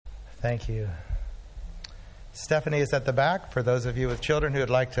Thank you. Stephanie is at the back for those of you with children who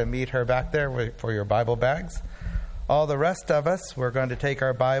would like to meet her back there for your Bible bags. All the rest of us, we're going to take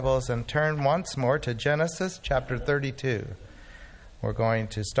our Bibles and turn once more to Genesis chapter 32. We're going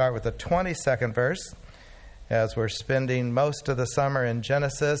to start with the 22nd verse. As we're spending most of the summer in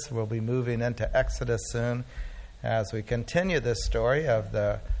Genesis, we'll be moving into Exodus soon as we continue this story of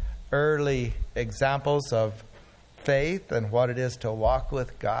the early examples of faith and what it is to walk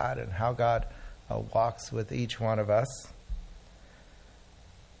with God and how God walks with each one of us.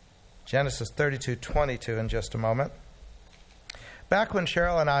 Genesis 32:22 in just a moment. Back when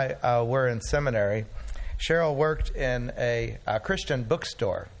Cheryl and I were in seminary, Cheryl worked in a Christian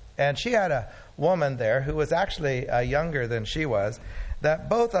bookstore, and she had a woman there who was actually younger than she was, that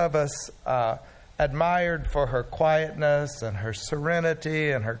both of us admired for her quietness and her serenity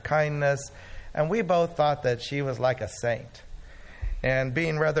and her kindness, and we both thought that she was like a saint. And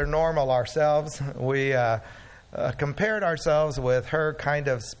being rather normal ourselves, we compared ourselves with her kind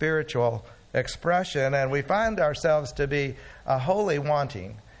of spiritual expression, and we found ourselves to be wholly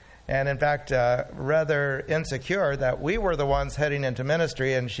wanting, and in fact rather insecure that we were the ones heading into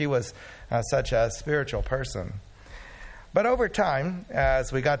ministry and she was such a spiritual person. But over time,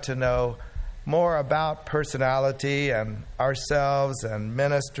 as we got to know more about personality and ourselves and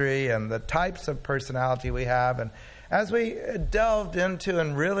ministry and the types of personality we have, and as we delved into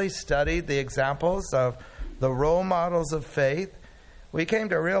and really studied the examples of the role models of faith, we came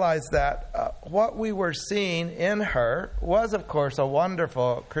to realize that what we were seeing in her was, of course, a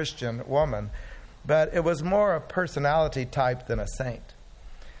wonderful Christian woman, but it was more a personality type than a saint.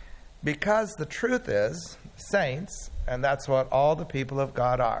 Because the truth is, saints, and that's what all the people of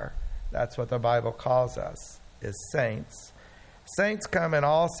God are, that's what the Bible calls us, is saints. Saints come in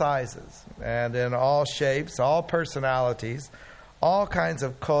all sizes and in all shapes, all personalities, all kinds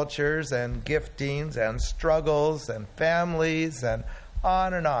of cultures and giftings and struggles and families and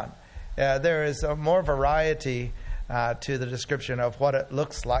on and on. There is more variety to the description of what it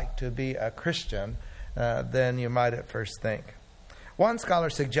looks like to be a Christian than you might at first think. One scholar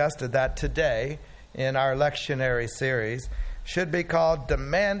suggested that today, in our lectionary series, should be called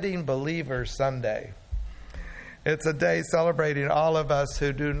Demanding Believer Sunday. It's a day celebrating all of us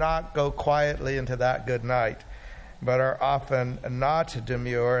who do not go quietly into that good night, but are often not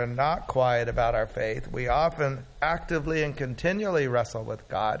demure and not quiet about our faith. We often actively and continually wrestle with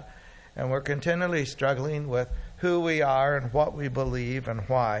God, and we're continually struggling with who we are and what we believe and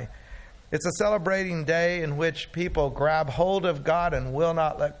why. It's a celebrating day in which people grab hold of God and will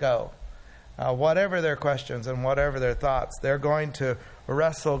not let go. Whatever their questions and whatever their thoughts, they're going to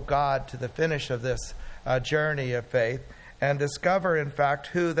wrestle God to the finish of this journey of faith and discover, in fact,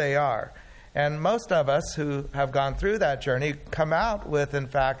 who they are. And most of us who have gone through that journey come out with, in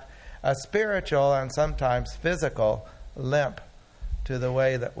fact, a spiritual and sometimes physical limp to the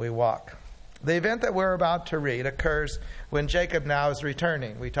way that we walk. The event that we're about to read occurs when Jacob now is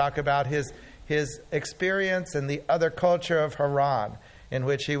returning. We talk about his experience in the other culture of Haran, in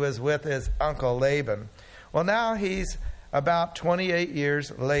which he was with his uncle Laban. Well, now he's about 28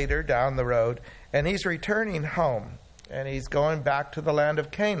 years later down the road, and he's returning home. And he's going back to the land of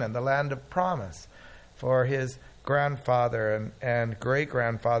Canaan, the land of promise, for his grandfather and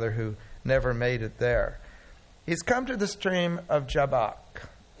great-grandfather who never made it there. He's come to the stream of Jabbok.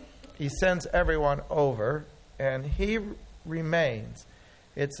 He sends everyone over, and he remains.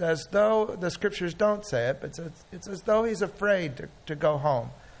 It's as though, the scriptures don't say it, but it's as though he's afraid to go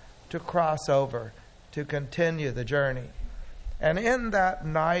home, to cross over, to continue the journey. And in that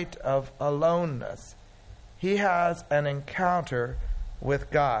night of aloneness, he has an encounter with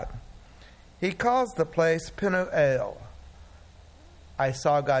God. He calls the place Penuel. I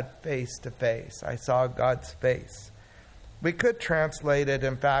saw God face to face. I saw God's face. We could translate it,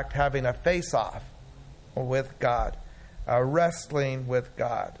 in fact, having a face-off with God, wrestling with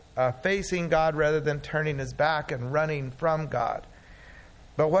God, facing God rather than turning his back and running from God.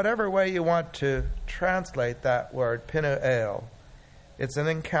 But whatever way you want to translate that word, Penuel, it's an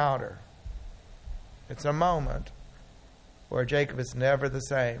encounter. It's a moment where Jacob is never the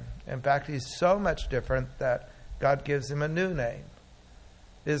same. In fact, he's so much different that God gives him a new name,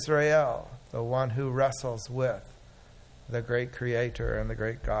 Israel, the one who wrestles with the great Creator and the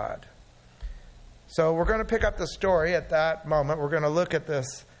great God. So we're going to pick up the story at that moment. We're going to look at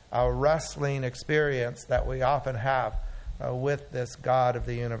this wrestling experience that we often have with this God of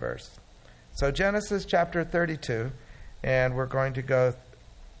the universe. So Genesis chapter 32, and we're going to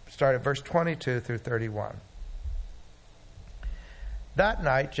start at verse 22 through 31. That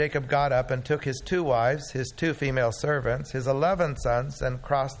night Jacob got up and took his 2 wives, his 2 female servants, his 11 sons, and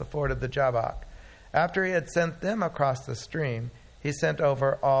crossed the ford of the Jabbok. After he had sent them across the stream, he sent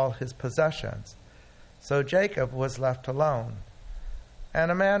over all his possessions. So Jacob was left alone, and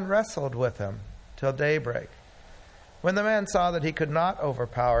a man wrestled with him till daybreak. When the man saw that he could not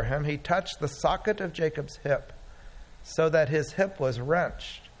overpower him, he touched the socket of Jacob's hip, so that his hip was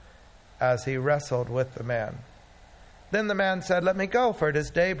wrenched as he wrestled with the man. Then the man said, "Let me go, for it is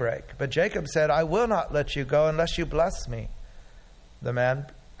daybreak." But Jacob said, "I will not let you go unless you bless me." The man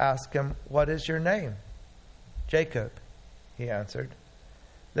asked him, "What is your name?" "Jacob," he answered.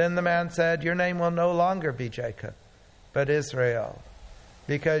 Then the man said, "Your name will no longer be Jacob, but Israel,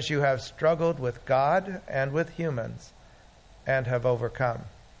 because you have struggled with God and with humans and have overcome."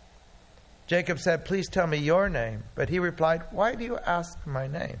 Jacob said, "Please tell me your name." But he replied, "Why do you ask my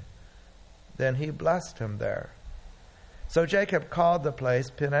name?" Then he blessed him there. So Jacob called the place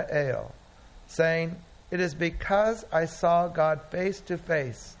Peniel, saying, "It is because I saw God face to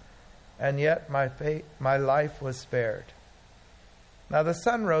face, and yet my life was spared." Now the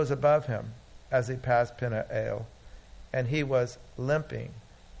sun rose above him as he passed Peniel, and he was limping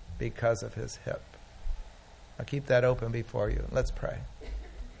because of his hip. I'll keep that open before you. Let's pray.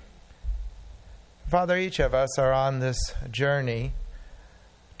 Father, each of us are on this journey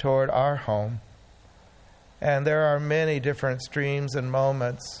toward our home. And there are many different streams and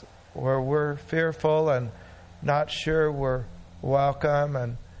moments where we're fearful and not sure we're welcome,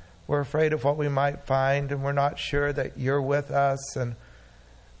 and we're afraid of what we might find, and we're not sure that you're with us, and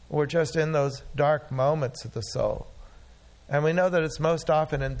we're just in those dark moments of the soul. And we know that it's most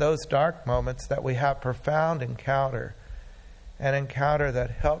often in those dark moments that we have profound encounter, an encounter that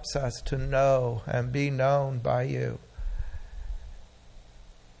helps us to know and be known by you.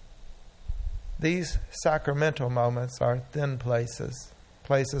 These sacramental moments are thin places,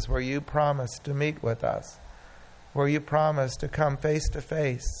 places where you promise to meet with us, where you promise to come face to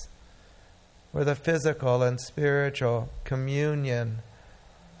face, where the physical and spiritual communion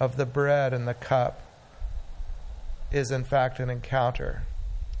of the bread and the cup is in fact an encounter.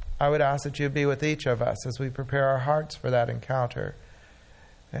 I would ask that you be with each of us as we prepare our hearts for that encounter.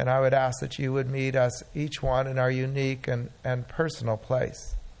 And I would ask that you would meet us, each one, in our unique and personal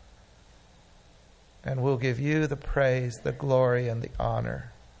place. And we'll give you the praise, the glory, and the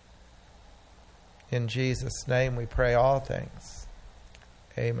honor. In Jesus' name we pray all things.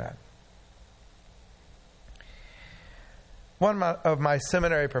 Amen. One of my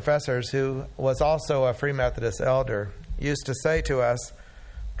seminary professors, who was also a Free Methodist elder, used to say to us,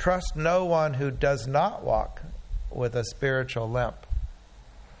 "Trust no one who does not walk with a spiritual limp."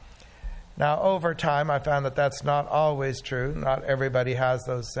 Now, over time, I found that that's not always true. Not everybody has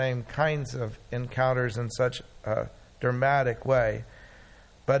those same kinds of encounters in such a dramatic way.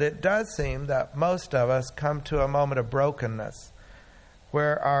 But it does seem that most of us come to a moment of brokenness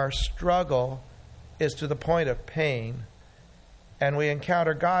where our struggle is to the point of pain, and we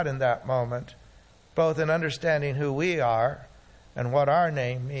encounter God in that moment, both in understanding who we are and what our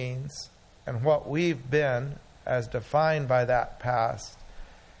name means and what we've been as defined by that past,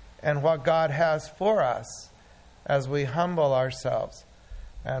 and what God has for us as we humble ourselves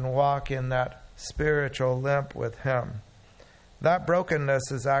and walk in that spiritual limp with Him. That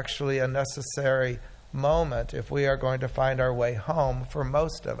brokenness is actually a necessary moment if we are going to find our way home for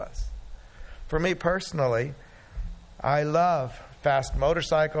most of us. For me personally, I love fast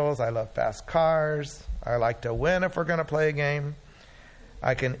motorcycles, I love fast cars, I like to win if we're going to play a game.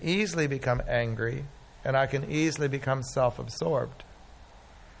 I can easily become angry, and I can easily become self-absorbed.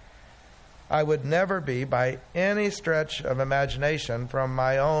 I would never be, by any stretch of imagination, from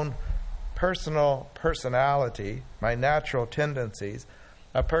my own personal personality, my natural tendencies,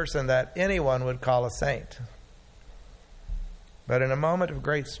 a person that anyone would call a saint. But in a moment of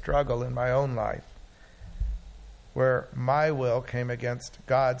great struggle in my own life, where my will came against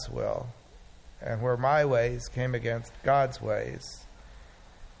God's will, and where my ways came against God's ways,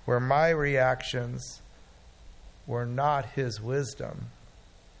 where my reactions were not His wisdom,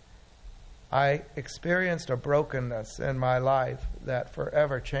 I experienced a brokenness in my life that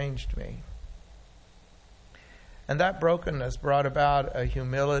forever changed me. And that brokenness brought about a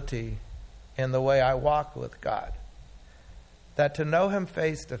humility in the way I walk with God. That to know Him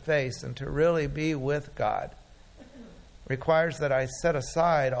face to face and to really be with God requires that I set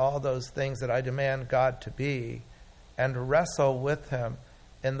aside all those things that I demand God to be and wrestle with Him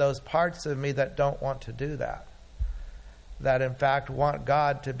in those parts of me that don't want to do that. That in fact want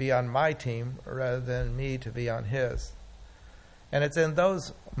God to be on my team rather than me to be on His. And it's in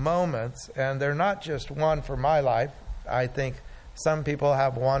those moments, and they're not just one for my life. I think Some people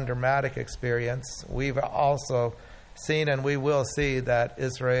have one dramatic experience. We've also seen, and we will see, that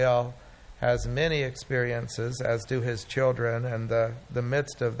Israel has many experiences, as do his children, in the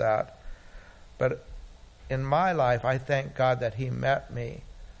midst of that. But in my life, I thank God that he met me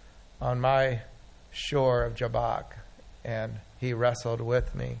on my shore of Jabbok, and he wrestled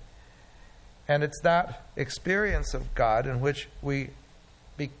with me. And it's that experience of God in which we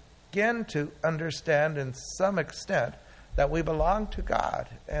begin to understand in some extent that we belong to God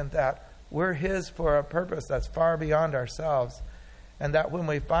and that we're his for a purpose that's far beyond ourselves. And that when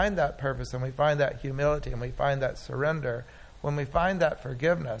we find that purpose and we find that humility and we find that surrender, when we find that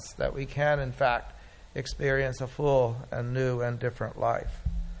forgiveness, that we can in fact experience a full and new and different life.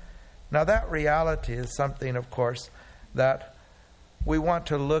 Now that reality is something, of course, that we want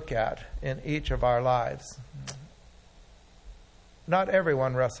to look at in each of our lives. Not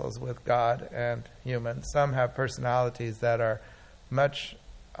everyone wrestles with God and humans. Some have personalities that are much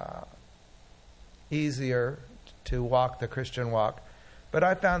easier to walk the Christian walk. But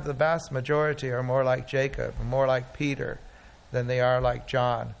I found the vast majority are more like Jacob, more like Peter, than they are like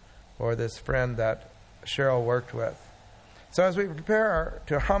John or this friend that Cheryl worked with. So as we prepare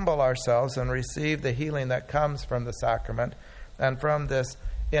to humble ourselves and receive the healing that comes from the sacrament and from this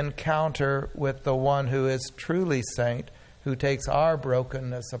encounter with the one who is truly saint, who takes our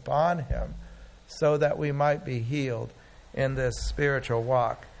brokenness upon him so that we might be healed in this spiritual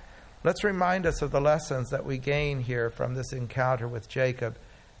walk, let's remind us of the lessons that we gain here from this encounter with Jacob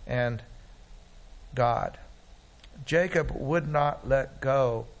and God. Jacob would not let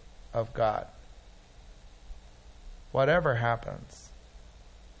go of God. Whatever happens,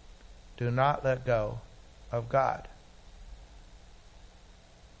 do not let go of God.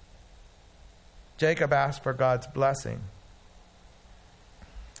 Jacob asked for God's blessing.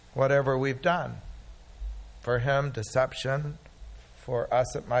 Whatever we've done, for him, deception. For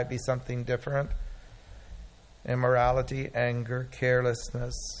us, it might be something different. Immorality, anger,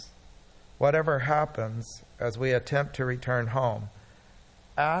 carelessness. Whatever happens as we attempt to return home,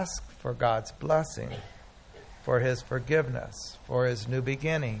 ask for God's blessing, for his forgiveness, for his new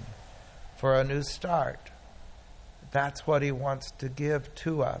beginning, for a new start. That's what he wants to give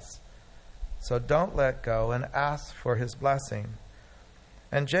to us. So don't let go and ask for his blessing.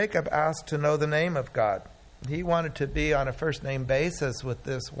 And Jacob asked to know the name of God. He wanted to be on a first-name basis with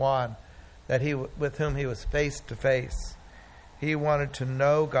this one with whom he was face to face. He wanted to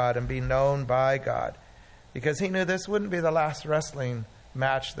know God and be known by God, because he knew this wouldn't be the last wrestling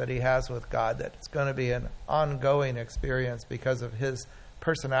match that he has with God, that it's going to be an ongoing experience because of his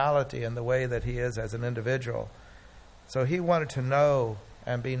personality and the way that he is as an individual. So he wanted to know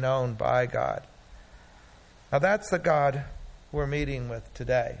and be known by God. Now that's the God we're meeting with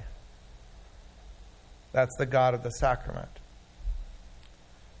today. That's the God of the sacrament.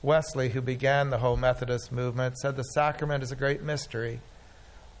 Wesley, who began the whole Methodist movement, said the sacrament is a great mystery.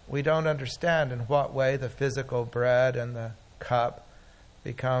 We don't understand in what way the physical bread and the cup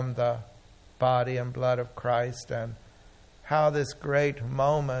become the body and blood of Christ, and how this great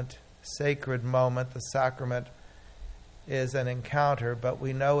moment, sacred moment, the sacrament, is an encounter, but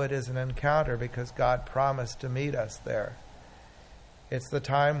we know it is an encounter because God promised to meet us there. It's the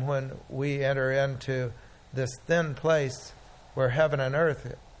time when we enter into this thin place where heaven and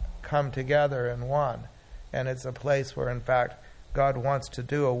earth come together in one. And it's a place where, in fact, God wants to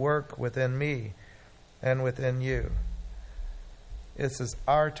do a work within me and within you. This is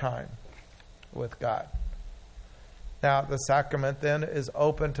our time with God. Now, the sacrament then is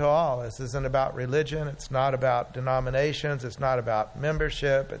open to all. This isn't about religion. It's not about denominations. It's not about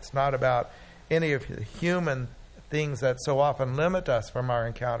membership. It's not about any of the human things that so often limit us from our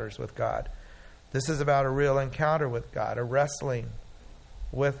encounters with God. This is about a real encounter with God, a wrestling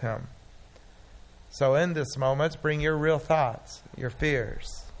with him. So in this moment, bring your real thoughts, your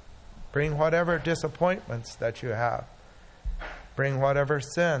fears. Bring whatever disappointments that you have. Bring whatever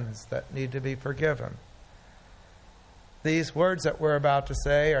sins that need to be forgiven. These words that we're about to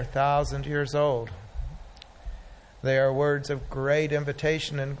say are 1,000 years old. They are words of great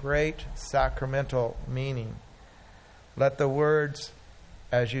invitation and great sacramental meaning. Let the words,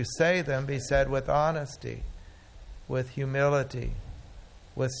 as you say them, be said with honesty, with humility,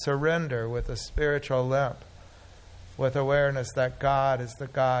 with surrender, with a spiritual limp, with awareness that God is the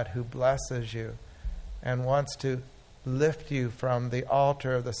God who blesses you and wants to lift you from the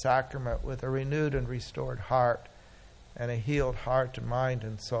altar of the sacrament with a renewed and restored heart and a healed heart and mind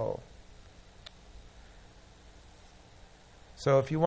and soul. So if you want